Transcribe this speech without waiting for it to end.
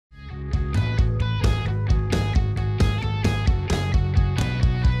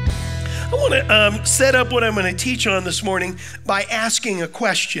want to set up what I'm going to teach on this morning by asking a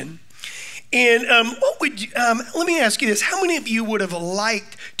question. And let me ask you this. How many of you would have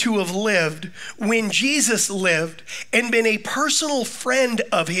liked to have lived when Jesus lived and been a personal friend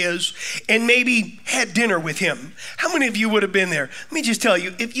of his and maybe had dinner with him? How many of you would have been there? Let me just tell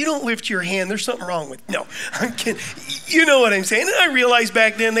you, if you don't lift your hand, there's something wrong with, no, I'm kidding. You know what I'm saying? And I realized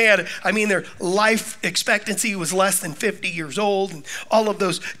back then their life expectancy was less than 50 years old and all of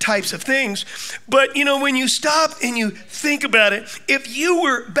those types of things. But when you stop and you think about it, if you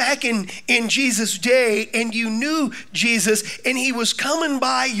were back in Jesus' day and you knew Jesus and he was coming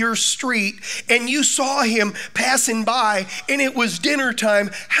by your street and you saw him passing by and it was dinner time,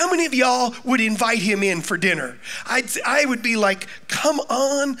 how many of y'all would invite him in for dinner? I would be like, come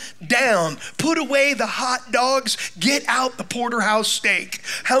on down, put away the hot dogs, get out the porterhouse steak.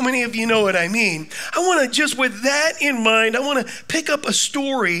 How many of you know what I mean? I want to just with that in mind, I want to pick up a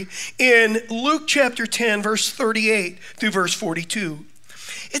story in Luke chapter 10, verse 38 through verse 42.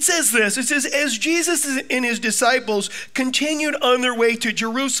 It says this, it says, as Jesus and his disciples continued on their way to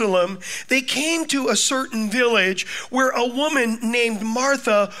Jerusalem, they came to a certain village where a woman named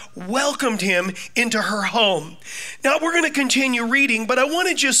Martha welcomed him into her home. Now we're going to continue reading, but I want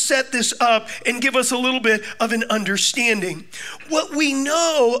to just set this up and give us a little bit of an understanding. What we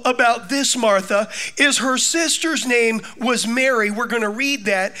know about this Martha is her sister's name was Mary. We're going to read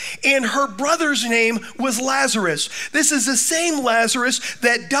that. And her brother's name was Lazarus. This is the same Lazarus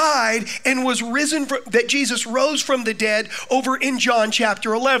that died and was risen, that Jesus rose from the dead over in John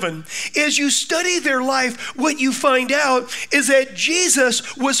chapter 11. As you study their life, what you find out is that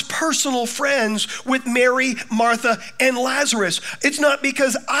Jesus was personal friends with Mary, Martha, and Lazarus. It's not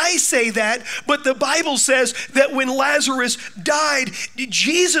because I say that, but the Bible says that when Lazarus died,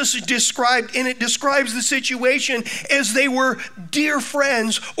 Jesus described, and it describes the situation as they were dear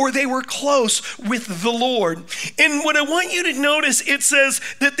friends or they were close with the Lord. And what I want you to notice, it says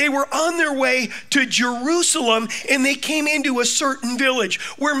that they were on their way to Jerusalem and they came into a certain village.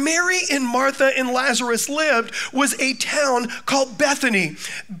 Where Mary and Martha and Lazarus lived was a town called Bethany.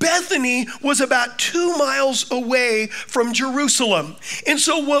 Bethany was about 2 miles away from Jerusalem. And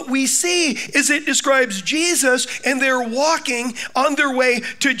so what we see is it describes Jesus and they're walking on their way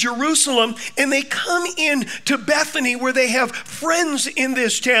to Jerusalem and they come in to Bethany where they have friends in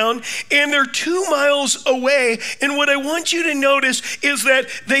this town and they're 2 miles away. And what I want you to notice is that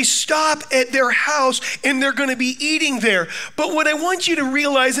they stop at their house and they're going to be eating there. But what I want you to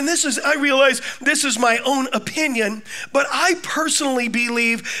realize, and I realize this is my own opinion, but I personally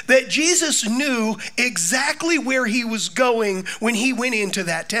believe that Jesus knew exactly where he was going when he went into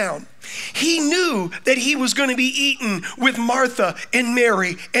that town. He knew that he was going to be eaten with Martha and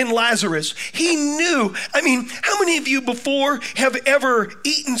Mary and Lazarus. He knew. How many of you before have ever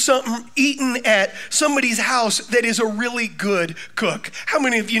eaten at somebody's house that is a really good cook? How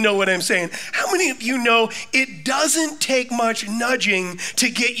many of you know what I'm saying? How many of you know it doesn't take much nudging to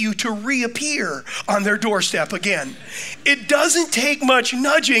get you to reappear on their doorstep again? It doesn't take much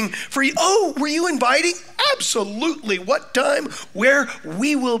nudging for you. Oh, were you inviting? Absolutely. What time? Where?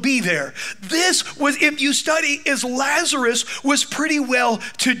 We will be there. This was, if you study, is Lazarus was pretty well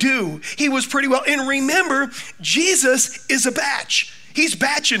to do. He was pretty well. And remember, Jesus is a batch. He's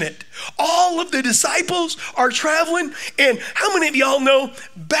batching it. All of the disciples are traveling. And how many of y'all know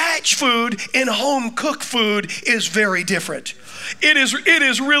batch food and home cooked food is very different? It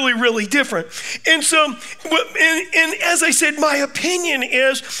is really, really different. And so, and as I said, my opinion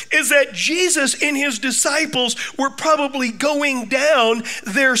is that Jesus and his disciples were probably going down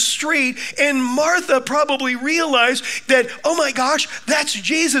their street, and Martha probably realized that, oh my gosh, that's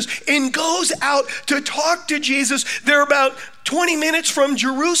Jesus, and goes out to talk to Jesus. They're about 20 minutes from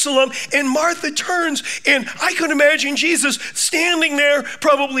Jerusalem, and Martha turns, and I could imagine Jesus standing there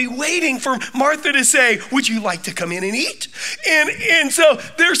probably waiting for Martha to say, would you like to come in and eat? And so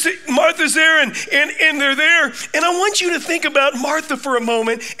Martha's there and they're there. And I want you to think about Martha for a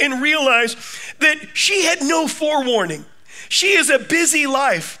moment and realize that she had no forewarning. She is a busy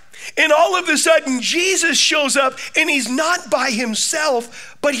life. And all of a sudden, Jesus shows up and he's not by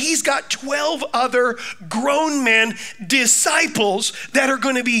himself, but he's got 12 other grown men, disciples that are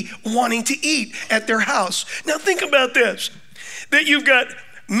going to be wanting to eat at their house. Now think about this, that you've got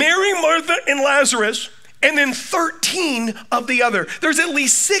Mary, Martha, and Lazarus, and then 13 of the other. There's at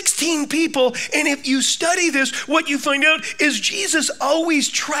least 16 people. And if you study this, what you find out is Jesus always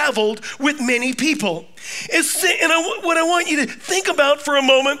traveled with many people. What I want you to think about for a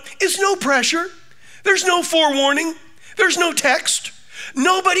moment is no pressure. There's no forewarning. There's no text.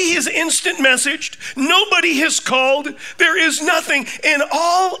 Nobody has instant messaged. Nobody has called. There is nothing. And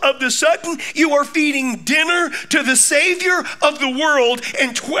all of a sudden, you are feeding dinner to the Savior of the world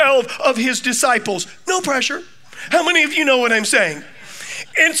and 12 of his disciples. No pressure. How many of you know what I'm saying?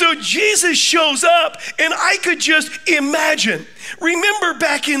 And so Jesus shows up, and I could just imagine. Remember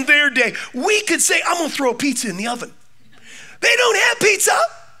back in their day, we could say, I'm going to throw pizza in the oven. They don't have pizza.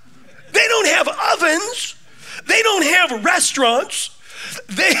 They don't have ovens. They don't have restaurants.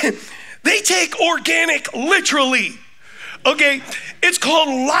 They take organic literally. Okay, it's called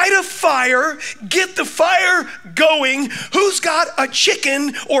light a fire, get the fire going. Who's got a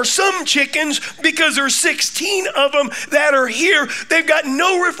chicken or some chickens, because there's 16 of them that are here. They've got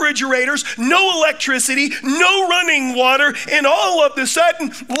no refrigerators, no electricity, no running water, and all of a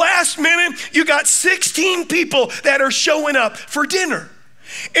sudden, last minute, you got 16 people that are showing up for dinner.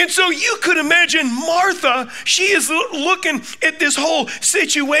 And so you could imagine Martha, she is looking at this whole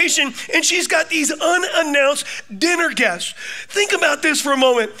situation, and she's got these unannounced dinner guests. Think about this for a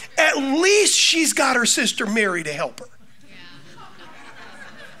moment. At least she's got her sister Mary to help her.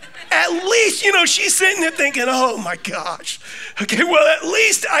 At least, she's sitting there thinking, oh my gosh. Okay, well, at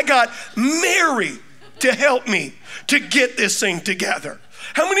least I got Mary to help me to get this thing together.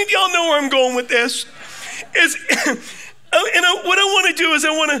 How many of y'all know where I'm going with this? What I want to do is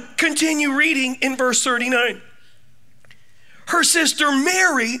I want to continue reading in verse 39. Her sister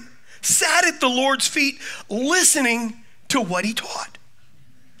Mary sat at the Lord's feet listening to what he taught.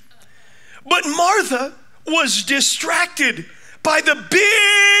 But Martha was distracted by the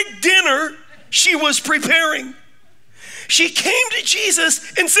big dinner she was preparing. She came to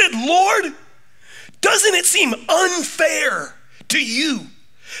Jesus and said, Lord, doesn't it seem unfair to you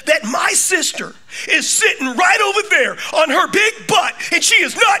that my sister is sitting right over there on her big butt, and she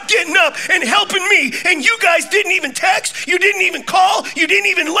is not getting up and helping me, and you guys didn't even text, you didn't even call, you didn't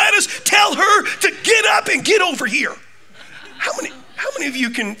even let us tell her to get up and get over here? How many of you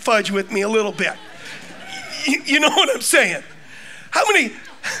can fudge with me a little bit? You know what I'm saying? Let me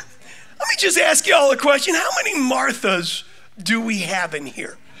just ask you all a question. How many Marthas do we have in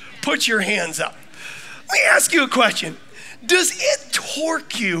here? Put your hands up. Let me ask you a question. Does it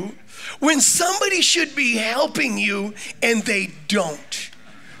torque you when somebody should be helping you and they don't?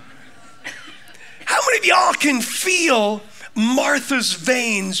 How many of y'all can feel Martha's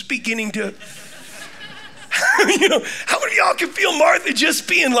veins beginning to, how many of y'all can feel Martha just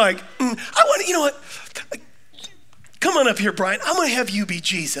being like, you know what? Come on up here, Brian. I'm going to have you be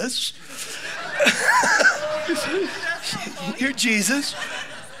Jesus. You're Jesus.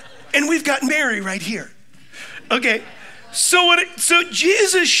 And we've got Mary right here. Okay. So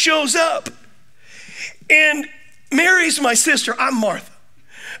Jesus shows up, and Mary's my sister. I'm Martha.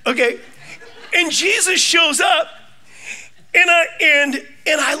 Okay, and Jesus shows up, and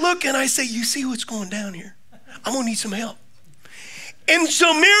I look and I say, "You see what's going down here? I'm gonna need some help." And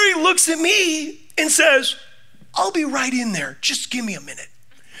so Mary looks at me and says, "I'll be right in there. Just give me a minute."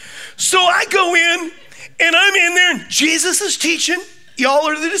 So I go in, and I'm in there, and Jesus is teaching. Y'all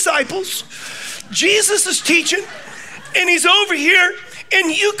are the disciples. Jesus is teaching. And he's over here,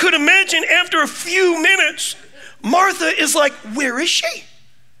 and you could imagine after a few minutes, Martha is like, where is she?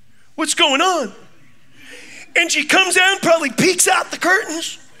 What's going on? And she comes down, probably peeks out the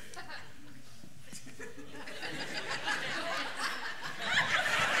curtains.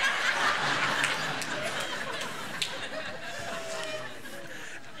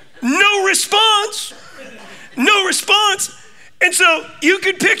 No response. No response. And so you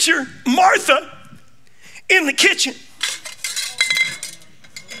could picture Martha in the kitchen.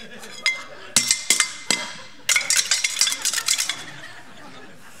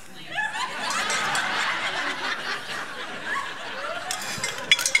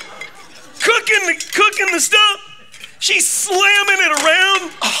 Cooking the stuff. She's slamming it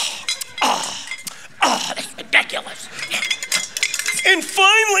around. Oh, that's ridiculous. And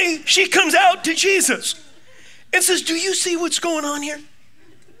finally, she comes out to Jesus and says, do you see what's going on here?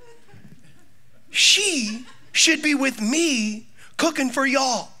 She should be with me cooking for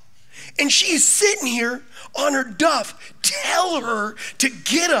y'all. And she's sitting here on her duff. Tell her to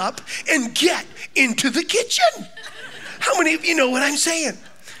get up and get into the kitchen. How many of you know what I'm saying?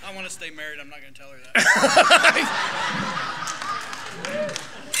 I want to stay married. I'm not going to tell her that.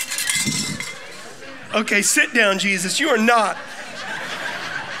 Okay, sit down, Jesus. You are not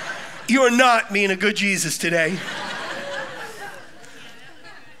being a good Jesus today.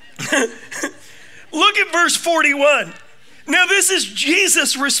 Look at verse 41. Now this is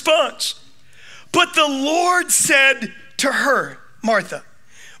Jesus' response. But the Lord said to her, Martha,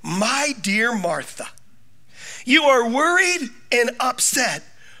 my dear Martha, You are worried and upset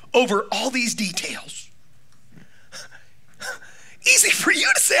over all these details. Easy for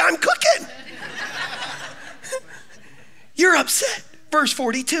you to say, I'm cooking. You're upset. Verse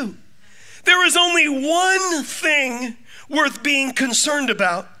 42. There is only one thing worth being concerned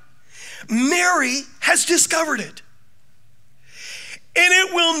about. Mary has discovered it, and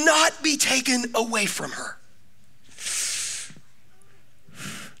it will not be taken away from her.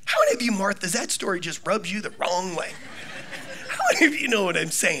 How many of you, Martha, that story just rubs you the wrong way? How many of you know what I'm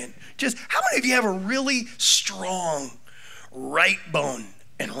saying? Just how many of you have a really strong right bone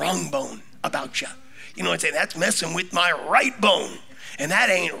and wrong bone about you? You know what I'm saying? That's messing with my right bone, and that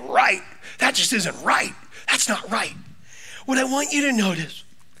ain't right. That just isn't right. That's not right. What I want you to notice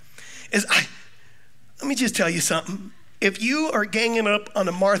is let me just tell you something. If you are ganging up on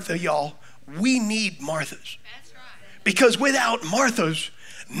a Martha, y'all, we need Marthas. That's right. Because without Marthas,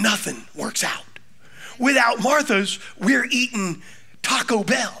 nothing works out. Without Marthas, we're eating Taco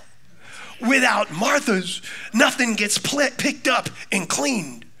Bell. Without Marthas, nothing gets picked up and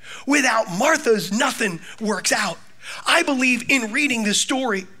cleaned. Without Marthas, nothing works out. I believe in reading this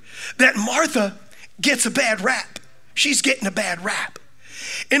story that Martha gets a bad rap. She's getting a bad rap.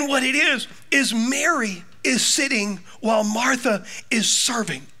 And what it is Mary is sitting while Martha is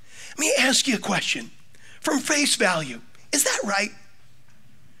serving. Let me ask you a question. From face value, is that right?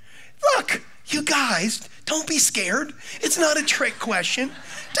 Look, you guys, don't be scared. It's not a trick question.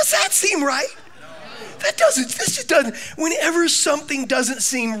 Does that seem right? This just doesn't. Whenever something doesn't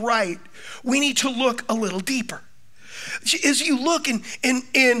seem right, we need to look a little deeper. As you look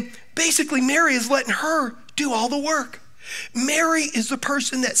and basically Mary is letting her do all the work. Mary is the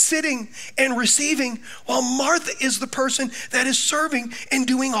person that's sitting and receiving, while Martha is the person that is serving and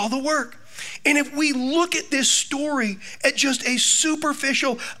doing all the work. And if we look at this story at just a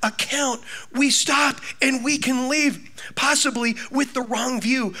superficial account, we stop and we can leave possibly with the wrong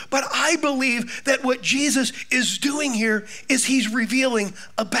view. But I believe that what Jesus is doing here is he's revealing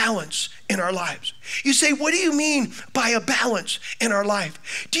a balance in our lives. You say, what do you mean by a balance in our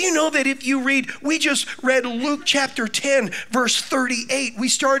life? Do you know that if you read, we just read Luke chapter 10, verse 38. We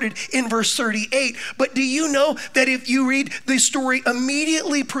started in verse 38. But do you know that if you read the story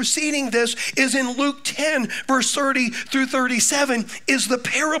immediately preceding this is in Luke 10, verse 30 through 37, is the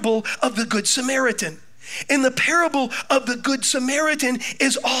parable of the Good Samaritan. And the parable of the Good Samaritan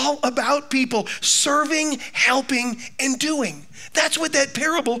is all about people serving, helping, and doing. That's what that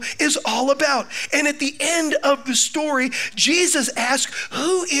parable is all about. And at the end of the story, Jesus asks,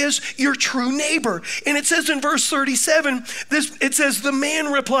 who is your true neighbor? And it says in verse 37, it says, the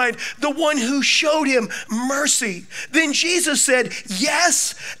man replied, the one who showed him mercy. Then Jesus said,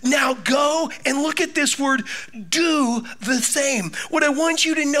 yes, now go and look at this word, do the same. What I want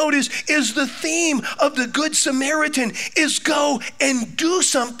you to notice is the theme of the Good Samaritan is go and do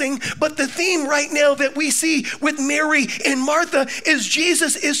something. But the theme right now that we see with Mary and Martha is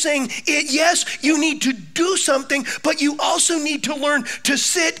Jesus is saying, yes, you need to do something, but you also need to learn to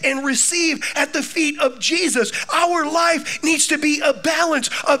sit and receive at the feet of Jesus. Our life needs to be a balance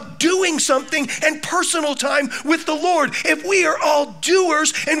of doing something and personal time with the Lord. If we are all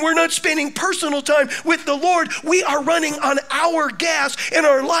doers and we're not spending personal time with the Lord, we are running on our gas and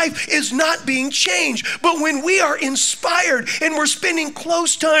our life is not being changed. But when we are inspired and we're spending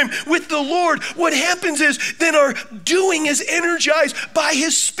close time with the Lord, what happens is then our doing is energized by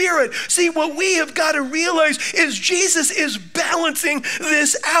his Spirit. See, what we have got to realize is Jesus is balancing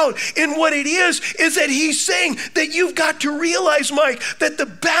this out. And what it is that he's saying that you've got to realize, Mike, that the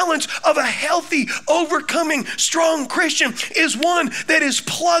balance of a healthy, overcoming, strong Christian is one that is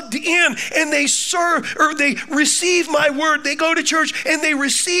plugged in and they serve or they receive my word. They go to church and they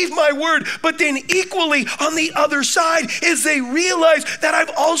receive my word. But then equally on the other side is they realize that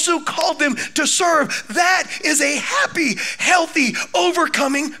I've also called them to serve. That is a happy, healthy,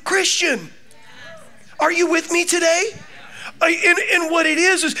 overcoming Christian. Are you with me today? And what it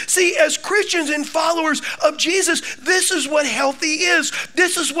is, see, as Christians and followers of Jesus, this is what healthy is.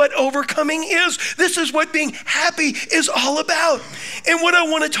 This is what overcoming is. This is what being happy is all about. And what I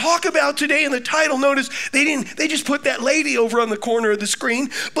want to talk about today in the title, notice they just put that lady over on the corner of the screen.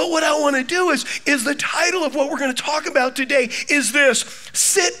 But what I want to do is the title of what we're going to talk about today is this: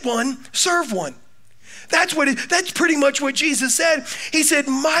 sit one, serve one. That's pretty much what Jesus said. He said,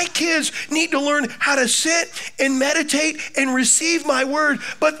 my kids need to learn how to sit and meditate and receive my word,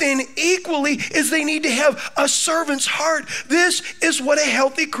 but then equally is they need to have a servant's heart. This is what a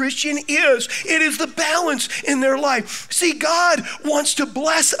healthy Christian is. It is the balance in their life. See, God wants to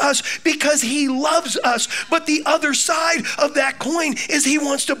bless us because he loves us, but the other side of that coin is he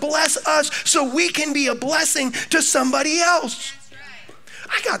wants to bless us so we can be a blessing to somebody else.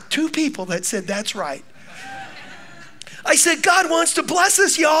 I got 2 people that said that's right. I said, God wants to bless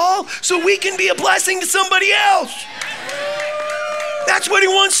us, y'all, so we can be a blessing to somebody else. That's what he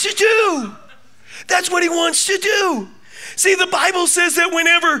wants to do. That's what he wants to do. See, the Bible says that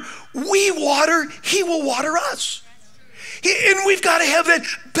whenever we water, he will water us. And we've got to have that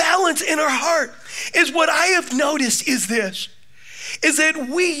balance in our heart. Is what I have noticed is this, is that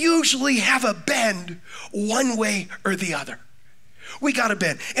we usually have a bend one way or the other. We got a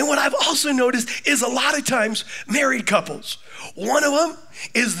bend. And what I've also noticed is a lot of times married couples, one of them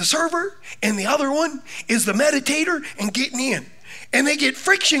is the server and the other one is the meditator and getting in. And they get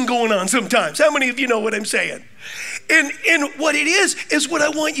friction going on sometimes. How many of you know what I'm saying? And what it is what I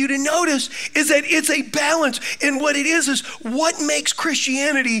want you to notice is that it's a balance. And what it is what makes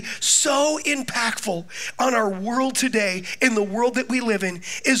Christianity so impactful on our world today, in the world that we live in,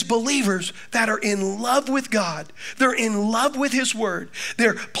 is believers that are in love with God. They're in love with his word.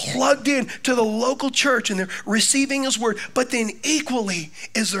 They're plugged in to the local church and they're receiving his word. But then equally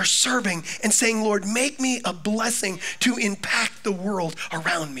is they're serving and saying, Lord, make me a blessing to impact the world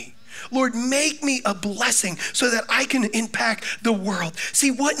around me. Lord, make me a blessing so that I can impact the world.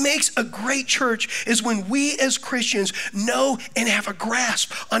 See, what makes a great church is when we as Christians know and have a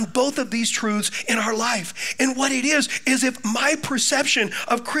grasp on both of these truths in our life. And what it is if my perception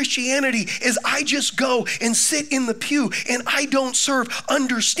of Christianity is I just go and sit in the pew and I don't serve,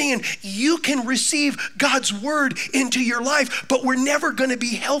 understand, you can receive God's word into your life, but we're never going to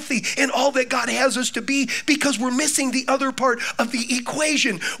be healthy in all that God has us to be because we're missing the other part of the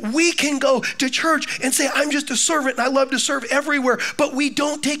equation. We can go to church and say, I'm just a servant and I love to serve everywhere, but we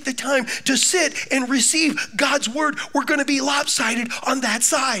don't take the time to sit and receive God's word. We're going to be lopsided on that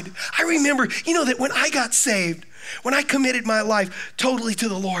side. I remember, that when I got saved, when I committed my life totally to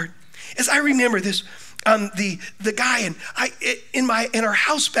the Lord, as I remember this, the guy in our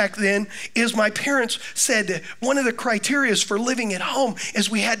house back then is my parents said that one of the criteria for living at home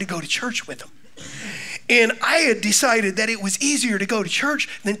is we had to go to church with them. And I had decided that it was easier to go to church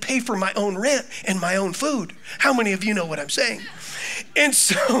than pay for my own rent and my own food. How many of you know what I'm saying? And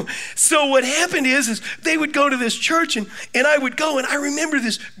so what happened is they would go to this church and I would go, and I remember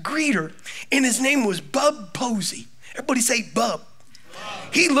this greeter, and his name was Bub Posey. Everybody say Bub.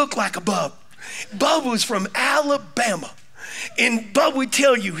 He looked like a bub. Bub was from Alabama. And Bub would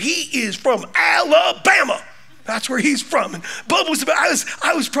tell you he is from Alabama. That's where he's from. And Bub was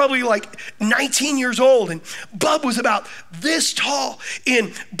I was probably like 19 years old, and Bub was about this tall,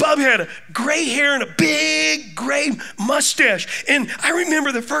 and Bub had a gray hair and a big gray mustache. And I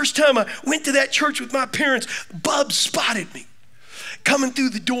remember the first time I went to that church with my parents, Bub spotted me coming through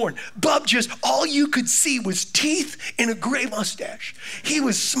the door. And Bub all you could see was teeth and a gray mustache. He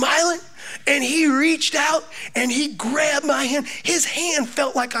was smiling, and he reached out and he grabbed my hand. His hand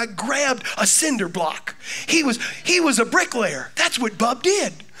felt like I grabbed a cinder block. He was a bricklayer. That's what Bub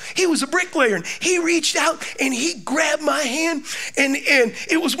did. He was a bricklayer, and he reached out and he grabbed my hand, and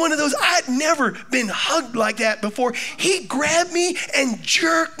it was one of those, I had never been hugged like that before. He grabbed me and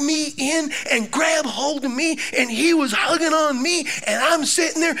jerked me in and grabbed hold of me, and he was hugging on me, and I'm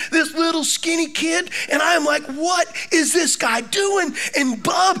sitting there, this little skinny kid, and I'm like, what is this guy doing? And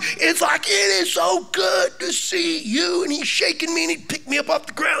Bub, it's like, it is so good to see you, and he's shaking me, and he picked me up off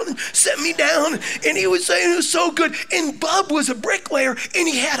the ground and set me down, and he was saying it was so good. And Bub was a bricklayer, and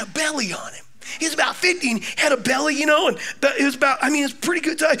he had a belly on him. He's about 50 and had a belly, and it was it's pretty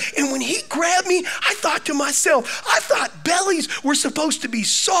good size. And when he grabbed me, I thought to myself, I thought bellies were supposed to be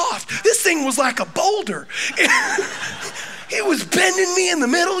soft. This thing was like a boulder. He was bending me in the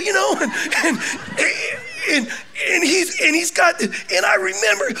middle, and he's got this, and I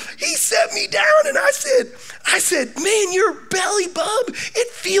remember he set me down, and I said, man, your belly, Bub, it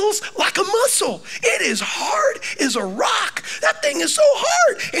feels like a muscle. It is hard as a rock. That thing is so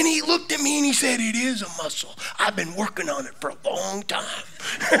hard. And he looked at me and he said, it is a muscle. I've been working on it for a long time.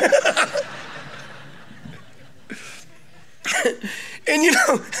 And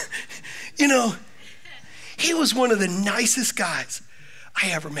he was one of the nicest guys I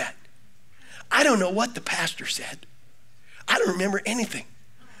ever met. I don't know what the pastor said. I don't remember anything.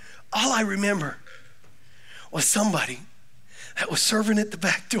 All I remember was somebody that was serving at the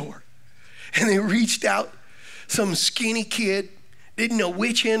back door and they reached out. Some skinny kid, didn't know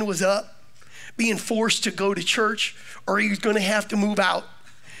which end was up, being forced to go to church or he was going to have to move out.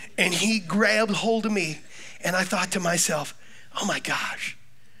 And he grabbed hold of me, and I thought to myself, oh my gosh,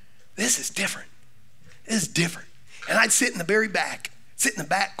 this is different. This is different. And I'd sit in the very back, sit in the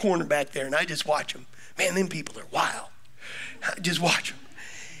back corner back there, and I just watch them. Man, them people are wild. I just watch them.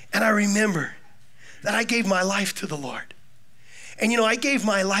 And I remember that I gave my life to the Lord. And you know, I gave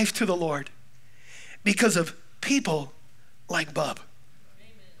my life to the Lord because of people like Bub.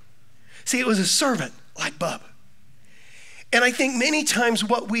 See, it was a servant like Bub. And I think many times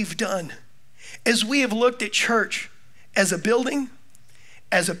what we've done is we have looked at church as a building,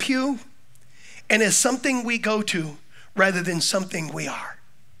 as a pew, and as something we go to rather than something we are.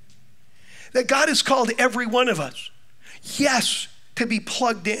 That God has called every one of us, yes, to be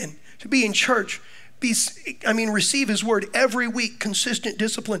plugged in, to be in church, receive his word every week, consistent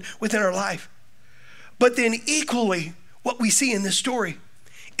discipline within our life. But then equally, what we see in this story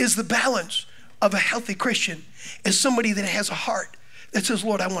is the balance of a healthy Christian is somebody that has a heart that says,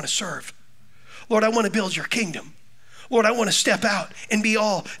 Lord, I want to serve. Lord, I want to build your kingdom. Lord, I want to step out and be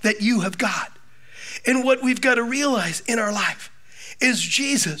all that you have got. And what we've got to realize in our life is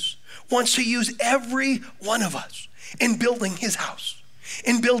Jesus wants to use every one of us in building his house,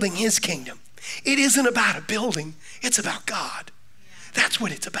 in building his kingdom. It isn't about a building, it's about God. That's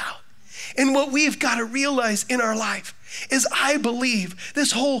what it's about. And what we've got to realize in our life is I believe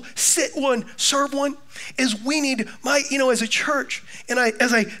this whole sit one, serve one is we need as a church, and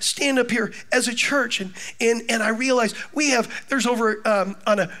as I stand up here as a church and I realize there's over,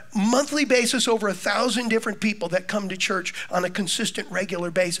 on a monthly basis, over 1,000 different people that come to church on a consistent,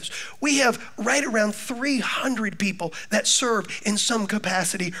 regular basis. We have right around 300 people that serve in some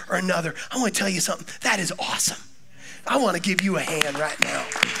capacity or another. I want to tell you something, that is awesome. I want to give you a hand right now.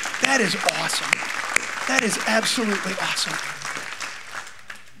 That is awesome. That is absolutely awesome.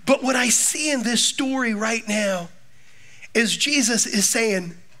 But what I see in this story right now is Jesus is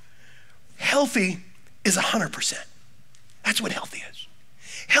saying healthy is 100%. That's what healthy is.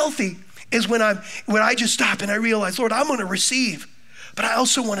 Healthy is when I just stop and I realize, Lord, I'm going to receive, but I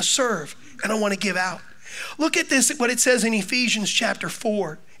also want to serve and I want to give out. Look at this, what it says in Ephesians chapter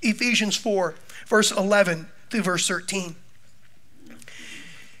 4, Ephesians 4, verse 11 through verse 13.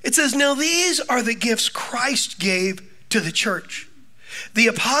 It says, now these are the gifts Christ gave to the church. The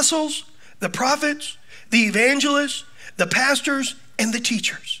apostles, the prophets, the evangelists, the pastors, and the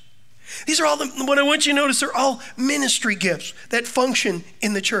teachers. These are all what I want you to notice, they're all ministry gifts that function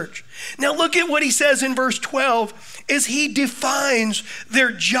in the church. Now look at what he says in verse 12, is he defines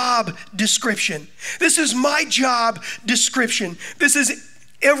their job description. This is my job description. This is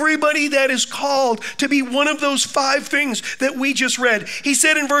everybody that is called to be one of those 5 things that we just read. He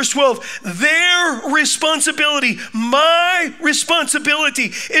said in verse 12, their responsibility, my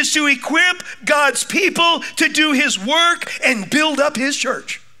responsibility, is to equip God's people to do his work and build up his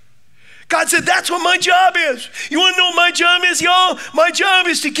church. God said, that's what my job is. You want to know what my job is, y'all? My job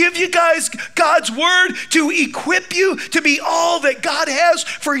is to give you guys God's word, to equip you to be all that God has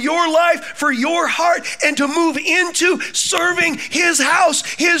for your life, for your heart, and to move into serving his house,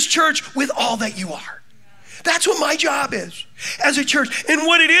 his church, with all that you are. That's what my job is as a church. And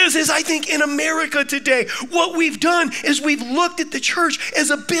what it is I think in America today, what we've done is we've looked at the church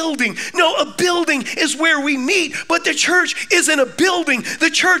as a building. No, a building is where we meet, but the church isn't a building. The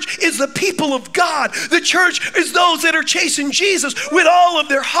church is the people of God. The church is those that are chasing Jesus with all of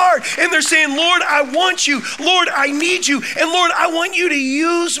their heart. And they're saying, Lord, I want you. Lord, I need you. And Lord, I want you to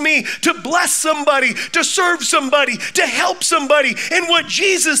use me to bless somebody, to serve somebody, to help somebody. And what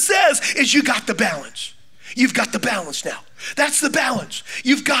Jesus says is you got the balance. You've got the balance now. That's the balance.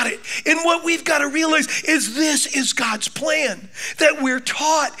 You've got it. And what we've got to realize is this is God's plan, that we're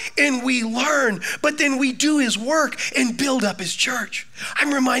taught and we learn, but then we do his work and build up his church.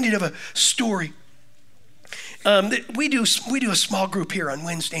 I'm reminded of a story. We do a small group here on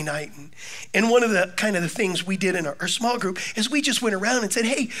Wednesday night, and one of the kind of the things we did in our small group is we just went around and said,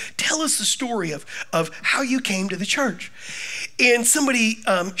 hey, tell us the story of how you came to the church. And somebody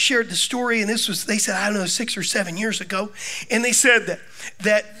shared the story, and they said, I don't know, 6 or 7 years ago, and they said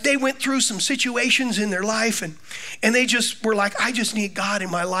that they went through some situations in their life, and they just were like, I just need God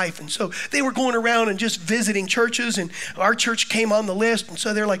in my life. And so they were going around and just visiting churches, and our church came on the list, and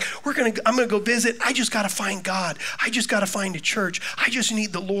so they're like, I'm gonna go visit. I just gotta find God. I just gotta find a church. I just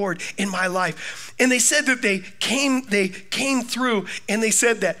need the Lord in my life. And they said that they came through, and they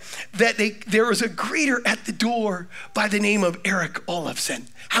said that there was a greeter at the door by the name of Eric Olofsson.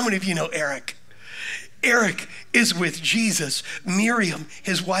 How many of you know Eric? Eric is with Jesus. Miriam,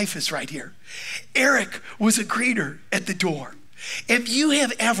 his wife, is right here. Eric was a greeter at the door. If you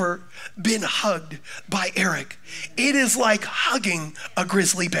have ever been hugged by Eric, it is like hugging a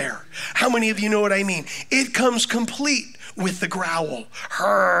grizzly bear. How many of you know what I mean? It comes complete with the growl.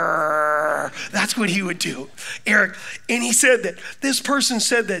 Hurr. That's what he would do. Eric, and he said that, this person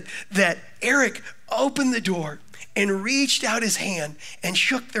said that Eric opened the door and reached out his hand and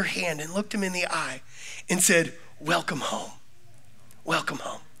shook their hand and looked him in the eye and said, welcome home, welcome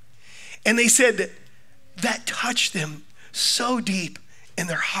home. And they said that touched them so deep in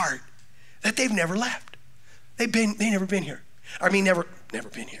their heart that they've never left. They never been here. I mean, never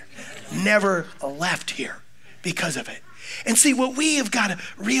been here. Never left here because of it. And see, what we have got to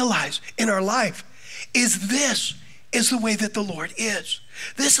realize in our life is this is the way that the Lord is.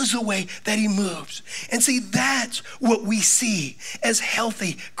 This is the way that he moves. And see, that's what we see as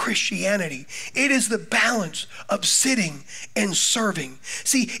healthy Christianity. It is the balance of sitting and serving.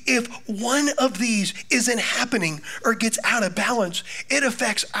 See, if one of these isn't happening or gets out of balance, it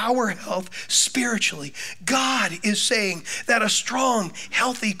affects our health spiritually. God is saying that a strong,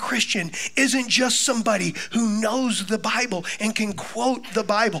 healthy Christian isn't just somebody who knows the Bible and can quote the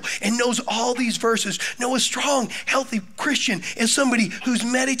Bible and knows all these verses. No, a strong, healthy Christian is somebody who's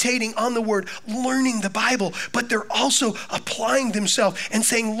meditating on the word, learning the Bible, but they're also applying themselves and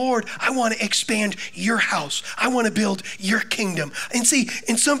saying, Lord, I want to expand your house. I want to build your kingdom. And see,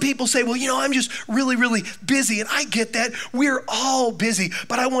 and some people say, well, I'm just really, really busy. And I get that. We're all busy.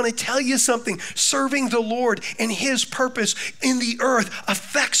 But I want to tell you something. Serving the Lord and his purpose in the earth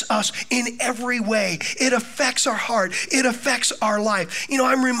affects us in every way. It affects our heart. It affects our life.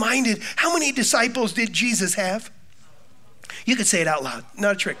 I'm reminded, how many disciples did Jesus have? You could say it out loud,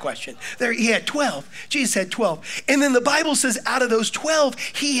 not a trick question. There, he had 12. Jesus had 12. And then the Bible says out of those 12,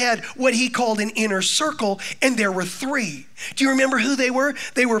 he had what he called an inner circle, and there were 3. Do you remember who they were?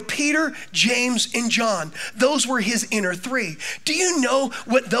 They were Peter, James, and John. Those were his inner 3. Do you know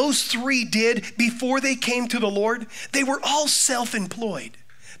what those 3 did before they came to the Lord? They were all self-employed.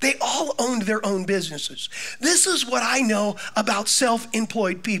 They all owned their own businesses. This is what I know about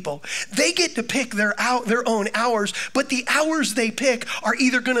self-employed people. They get to pick their own hours, but the hours they pick are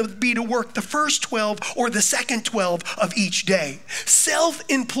either going to be to work the first 12 or the second 12 of each day.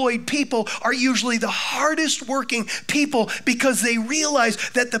 Self-employed people are usually the hardest working people because they realize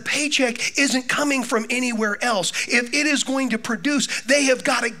that the paycheck isn't coming from anywhere else. If it is going to produce, they have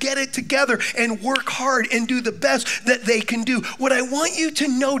got to get it together and work hard and do the best that they can do. What I want you to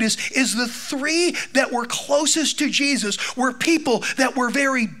notice is the 3 that were closest to Jesus were people that were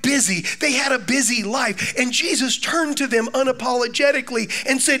very busy. They had a busy life. And Jesus turned to them unapologetically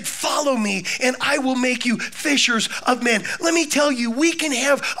and said, follow me and I will make you fishers of men. Let me tell you, we can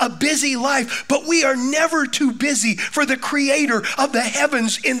have a busy life, but we are never too busy for the creator of the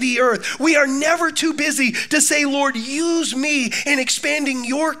heavens and the earth. We are never too busy to say, Lord, use me in expanding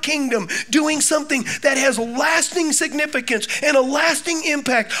your kingdom, doing something that has lasting significance and a lasting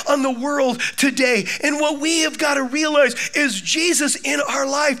impact on the world today. And what we have got to realize is Jesus in our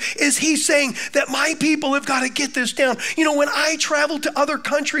life is he's saying that my people have got to get this down. When I travel to other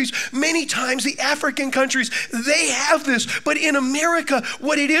countries, many times the African countries, they have this. But in America,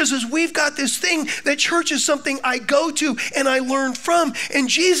 what it is we've got this thing that church is something I go to and I learn from. And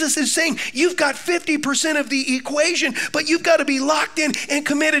Jesus is saying, you've got 50% of the equation, but you've got to be locked in and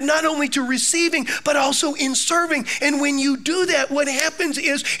committed not only to receiving, but also in serving. And when you do that, what happens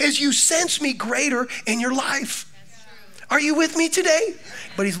is you sense me greater in your life. Are you with me today?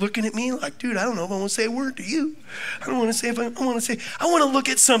 But he's looking at me like, dude, I don't know if I want to say a word to you. I don't want to say if I want to say. I want to look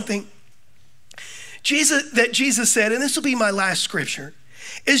at something Jesus said, and this will be my last scripture,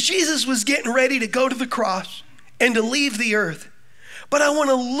 is Jesus was getting ready to go to the cross and to leave the earth. But I want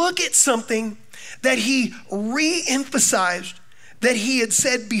to look at something that he re-emphasized that he had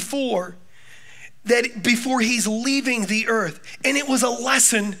said before, that before he's leaving the earth. And it was a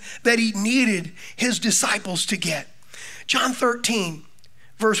lesson that he needed his disciples to get. John 13,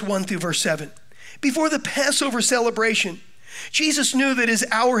 verse 1 through verse 7. Before the Passover celebration, Jesus knew that his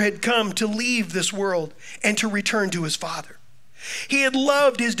hour had come to leave this world and to return to his Father. He had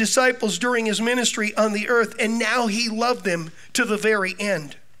loved his disciples during his ministry on the earth, and now he loved them to the very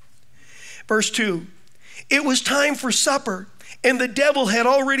end. Verse 2, it was time for supper, and the devil had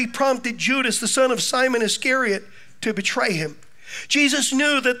already prompted Judas, the son of Simon Iscariot, to betray him. Jesus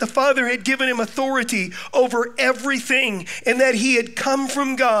knew that the Father had given him authority over everything and that he had come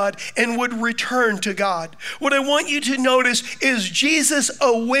from God and would return to God. What I want you to notice is Jesus'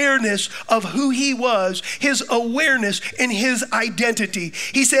 awareness of who he was, his awareness and his identity.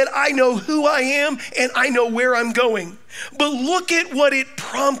 He said, I know who I am and I know where I'm going. But look at what it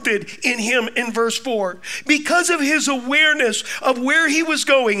prompted in him in verse 4. Because of his awareness of where he was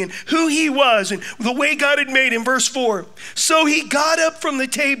going and who he was and the way God had made him, verse 4. So he got up from the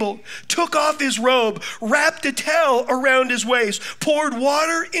table, took off his robe, wrapped a towel around his waist, poured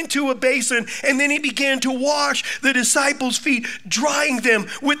water into a basin, and then he began to wash the disciples' feet, drying them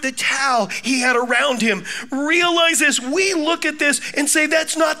with the towel he had around him. Realize this, we look at this and say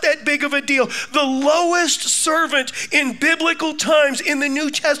that's not that big of a deal. The lowest servant in biblical times in the New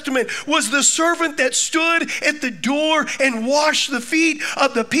Testament was the servant that stood at the door and washed the feet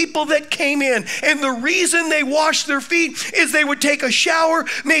of the people that came in. And the reason they washed their feet is they would take a shower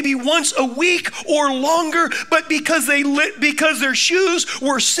maybe once a week or longer, but because their shoes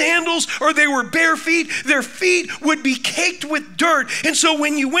were sandals or they were bare feet, their feet would be caked with dirt. And so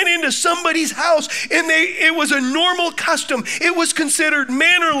when you went into somebody's house and it was a normal custom, it was considered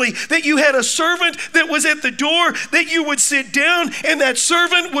mannerly that you had a servant that was at the door, that you would sit down and that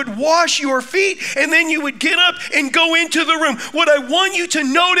servant would wash your feet, and then you would get up and go into the room. What I want you to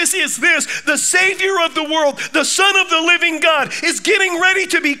notice is this: the Savior of the world, the Son of the living God, is getting ready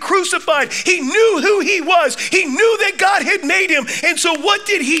to be crucified. He knew who he was. He knew that God had made him. And so what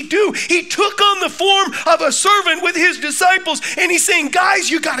did he do? He took on the form of a servant with his disciples, and he's saying, guys,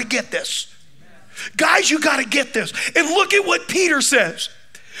 you got to get this. Guys, you got to get this. And look at what Peter says.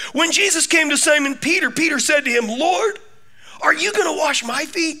 When Jesus came to Simon Peter, Peter said to him, Lord, are you going to wash my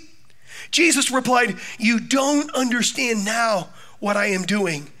feet? Jesus replied, you don't understand now what I am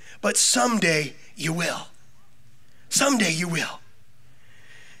doing, but someday you will. Someday you will.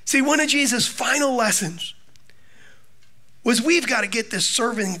 See, one of Jesus' final lessons was we've got to get this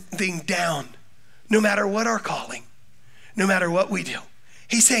serving thing down, no matter what our calling, no matter what we do.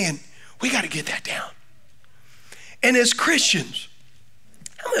 He's saying, we got to get that down. And as Christians,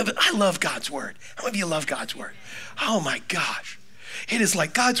 I love God's word. How many of you love God's word? Oh my gosh. It is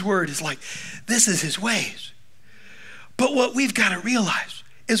like God's word is like, this is his ways. But what we've got to realize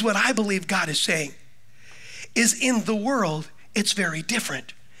is what I believe God is saying is in the world, it's very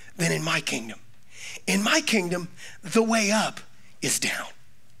different than in my kingdom. In my kingdom, the way up is down.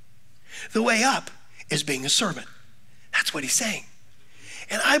 The way up is being a servant. That's what he's saying.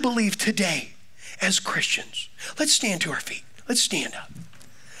 And I believe today, as Christians, let's stand to our feet. Let's stand up.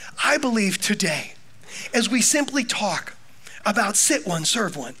 I believe today, as we simply talk about sit one,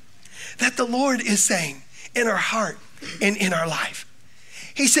 serve one, that the Lord is saying in our heart and in our life,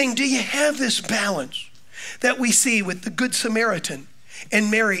 he's saying, do you have this balance that we see with the Good Samaritan and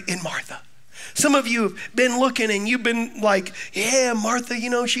Mary and Martha? Some of you have been looking and you've been like, yeah, Martha,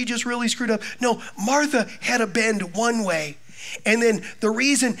 she just really screwed up. No, Martha had a bend one way. And then the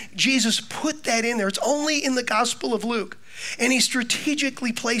reason Jesus put that in there, it's only in the Gospel of Luke, and he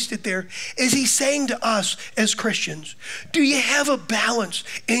strategically placed it there, is he's saying to us as Christians, do you have a balance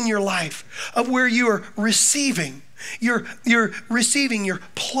in your life of where you are receiving? You're receiving, you're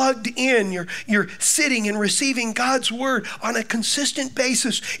plugged in, you're sitting and receiving God's word on a consistent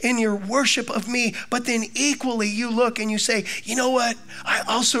basis in your worship of me, but then equally you look and you say, you know what? I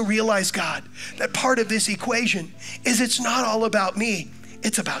also realize, God, that part of this equation is it's not all about me,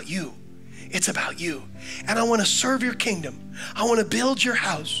 it's about you. It's about you. And I want to serve your kingdom. I want to build your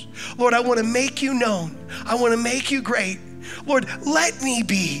house. Lord, I want to make you known. I want to make you great. Lord, let me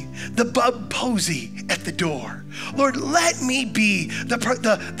be the Bub Posey at the door. Lord, let me be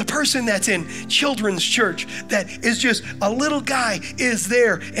the person that's in children's church that is just a little guy is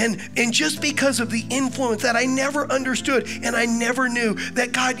there. And just because of the influence that I never understood and I never knew,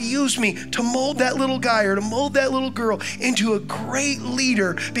 that God used me to mold that little guy or to mold that little girl into a great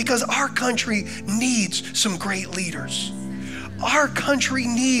leader, because our country needs some great leaders. Our country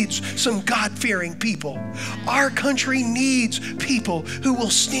needs some God-fearing people. Our country needs people who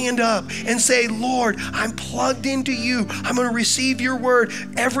will stand up and say, Lord, I'm plugged into you. I'm going to receive your word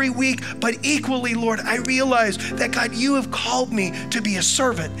every week. But equally, Lord, I realize that, God, you have called me to be a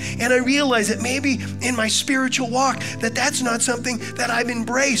servant. And I realize that maybe in my spiritual walk that that's not something that I've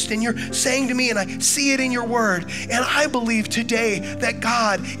embraced. And you're saying to me, and I see it in your word. And I believe today that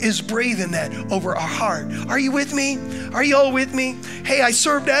God is breathing that over our heart. Are you with me? Are you all with with me? Hey, I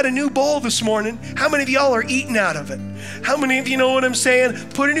served out a new bowl this morning. How many of y'all are eating out of it? How many of you know what I'm saying?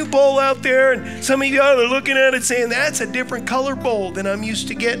 Put a new bowl out there, and some of y'all are looking at it saying, that's a different color bowl than I'm used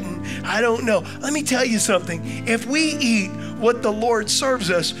to getting. I don't know. Let me tell you something. If we eat what the Lord serves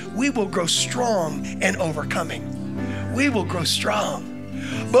us, we will grow strong and overcoming. We will grow strong.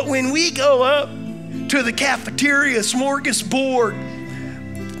 But when we go up to the cafeteria smorgasbord,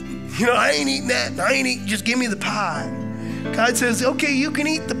 I ain't eating that. Just give me the pie. God says, okay, you can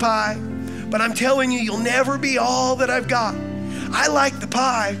eat the pie, but I'm telling you, you'll never be all that I've got. I like the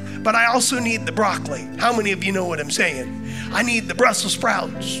pie, but I also need the broccoli. How many of you know what I'm saying? I need the Brussels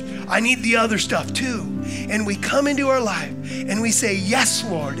sprouts. I need the other stuff too. And we come into our life and we say, yes,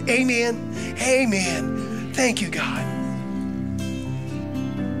 Lord. Amen. Amen. Thank you, God.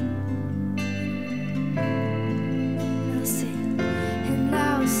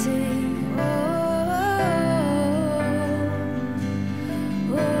 I'll sing,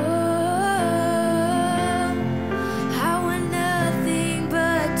 I want nothing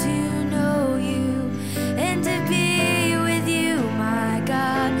but to know you and to be with you, my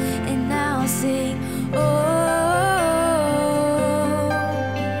God. And I'll sing,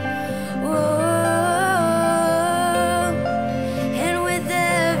 and with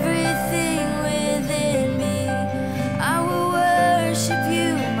everything within me, I will worship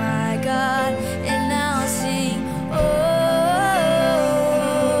you, my God. And I'll sing,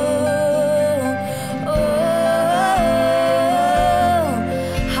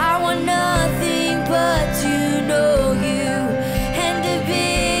 I want nothing but to know you and to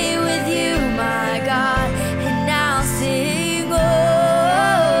be with you, my God. And I'll sing,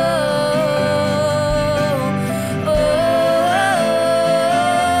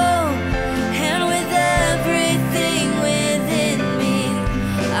 and with everything within me,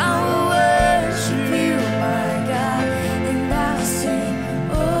 I will worship you, my God. And I'll sing,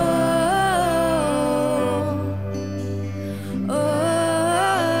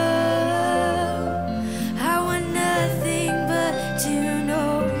 I want nothing but to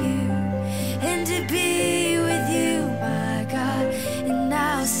know you and to be with you, my God. And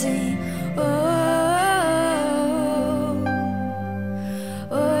I'll sing,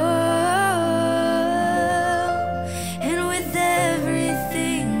 and with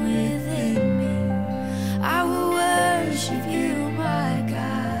everything within me, I will worship you, my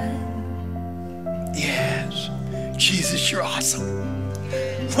God. Yes. Jesus, you're awesome.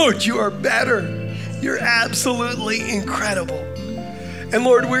 Lord, you are better. You're absolutely incredible. And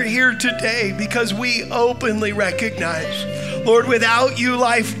Lord, we're here today because we openly recognize, Lord, without you,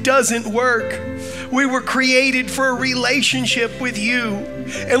 life doesn't work. We were created for a relationship with you.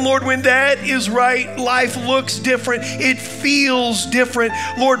 And Lord, when that is right, life looks different. It feels different.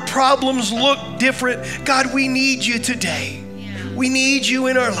 Lord, problems look different. God, we need you today. We need you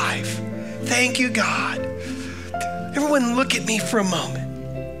in our life. Thank you, God. Everyone look at me for a moment.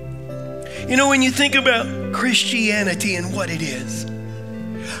 When you think about Christianity and what it is,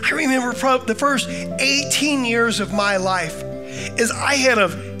 I remember the first 18 years of my life is I had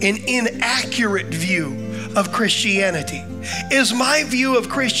an inaccurate view of Christianity. My view of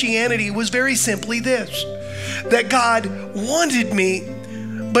Christianity was very simply this, that God wanted me,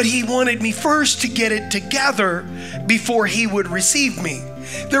 but he wanted me first to get it together before he would receive me.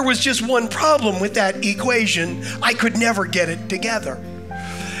 There was just one problem with that equation. I could never get it together.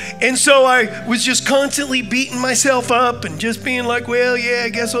 And so I was just constantly beating myself up and just being like, well, yeah, I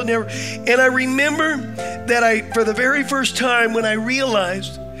guess I'll never. And I remember that for the very first time when I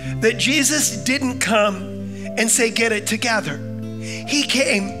realized that Jesus didn't come and say, get it together. He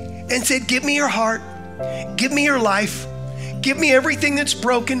came and said, give me your heart, give me your life, give me everything that's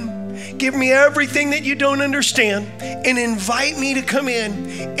broken, give me everything that you don't understand, and invite me to come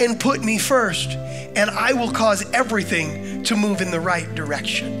in and put me first. And I will cause everything to move in the right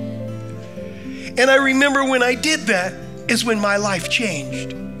direction. And I remember when I did that is when my life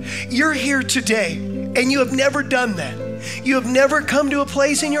changed. You're here today and you have never done that. You have never come to a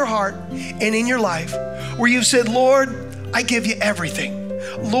place in your heart and in your life where you've said, Lord, I give you everything.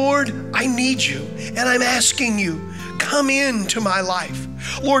 Lord, I need you and I'm asking you, come into my life.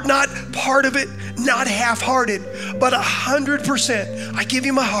 Lord, not part of it, not half-hearted, but 100%. I give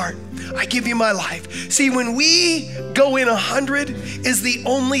you my heart. I give you my life. See, when we go in 100 is the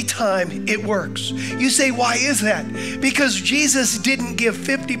only time it works. You say, why is that? Because Jesus didn't give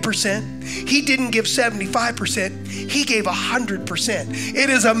 50%. He didn't give 75%. He gave 100%. It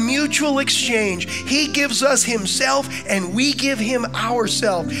is a mutual exchange. He gives us himself and we give him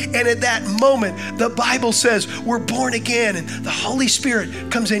ourselves. And at that moment, the Bible says we're born again and the Holy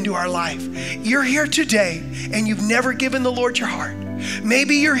Spirit comes into our life. You're here today and you've never given the Lord your heart.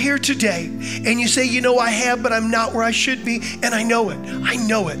 Maybe you're here today and you say, you know, I have, but I'm not where I should be. And I know it. I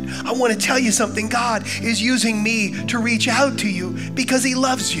know it. I want to tell you something. God is using me to reach out to you because he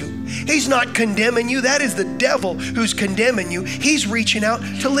loves you. He's not condemning you. That is the devil who's condemning you. He's reaching out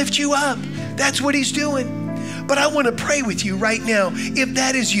to lift you up. That's what he's doing. But I want to pray with you right now. If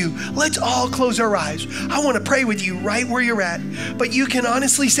that is you, let's all close our eyes. I want to pray with you right where you're at. But you can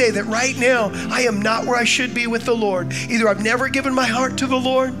honestly say that right now, I am not where I should be with the Lord. Either I've never given my heart to the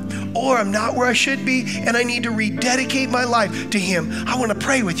Lord, or I'm not where I should be, and I need to rededicate my life to him. I want to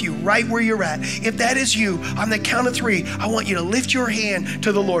pray with you right where you're at. If that is you, on the count of 3, I want you to lift your hand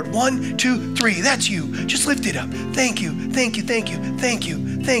to the Lord. 1, 2, 3. That's you. Just lift it up. Thank you. Thank you. Thank you. Thank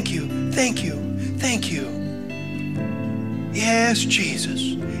you. Thank you. Thank you. Thank you. Yes, Jesus.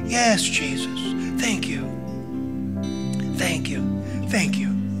 Yes, Jesus. Thank you. Thank you. Thank you.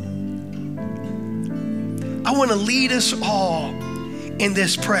 I want to lead us all in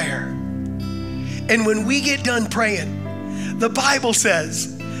this prayer. And when we get done praying, the Bible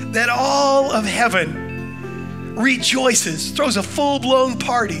says that all of heaven rejoices, throws a full-blown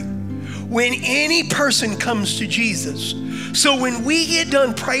party when any person comes to Jesus. So when we get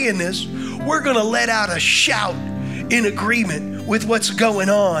done praying this, we're going to let out a shout in agreement with what's going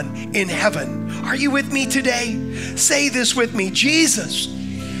on in heaven. Are you with me today? Say this with me. Jesus,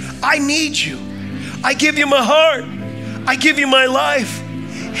 I need you. I give you my heart. I give you my life.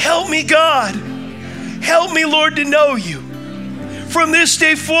 Help me, God. Help me, Lord, to know you. From this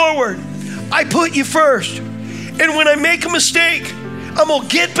day forward, I put you first. And when I make a mistake, I'm going to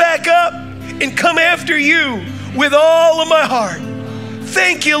get back up and come after you with all of my heart.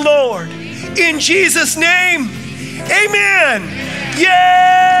 Thank you, Lord. In Jesus' name, amen.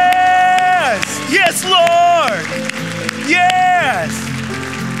 Yes. Yes, Lord. Yes.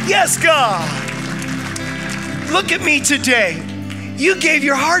 Yes, God. Look at me today. You gave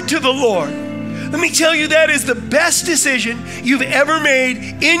your heart to the Lord. Let me tell you, that is the best decision you've ever made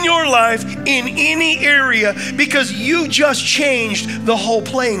in your life in any area, because you just changed the whole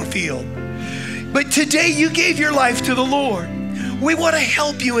playing field. But today you gave your life to the Lord. We want to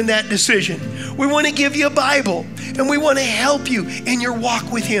help you in that decision. We want to give you a Bible, and we want to help you in your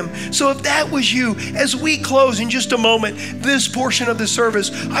walk with him. So if that was you, as we close in just a moment this portion of the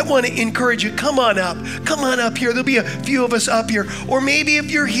service, I want to encourage you, come on up. Come on up here. There'll be a few of us up here. Or maybe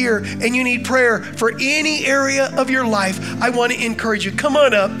if you're here and you need prayer for any area of your life, I want to encourage you, come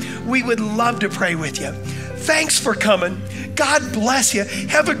on up. We would love to pray with you. Thanks for coming. God bless you.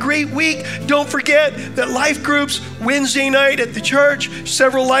 Have a great week. Don't forget that life groups Wednesday night at the church,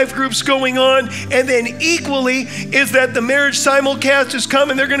 several life groups going on. And then equally is that the marriage simulcast is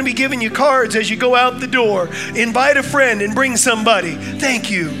coming. They're going to be giving you cards as you go out the door. Invite a friend and bring somebody. Thank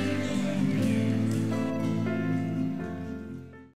you.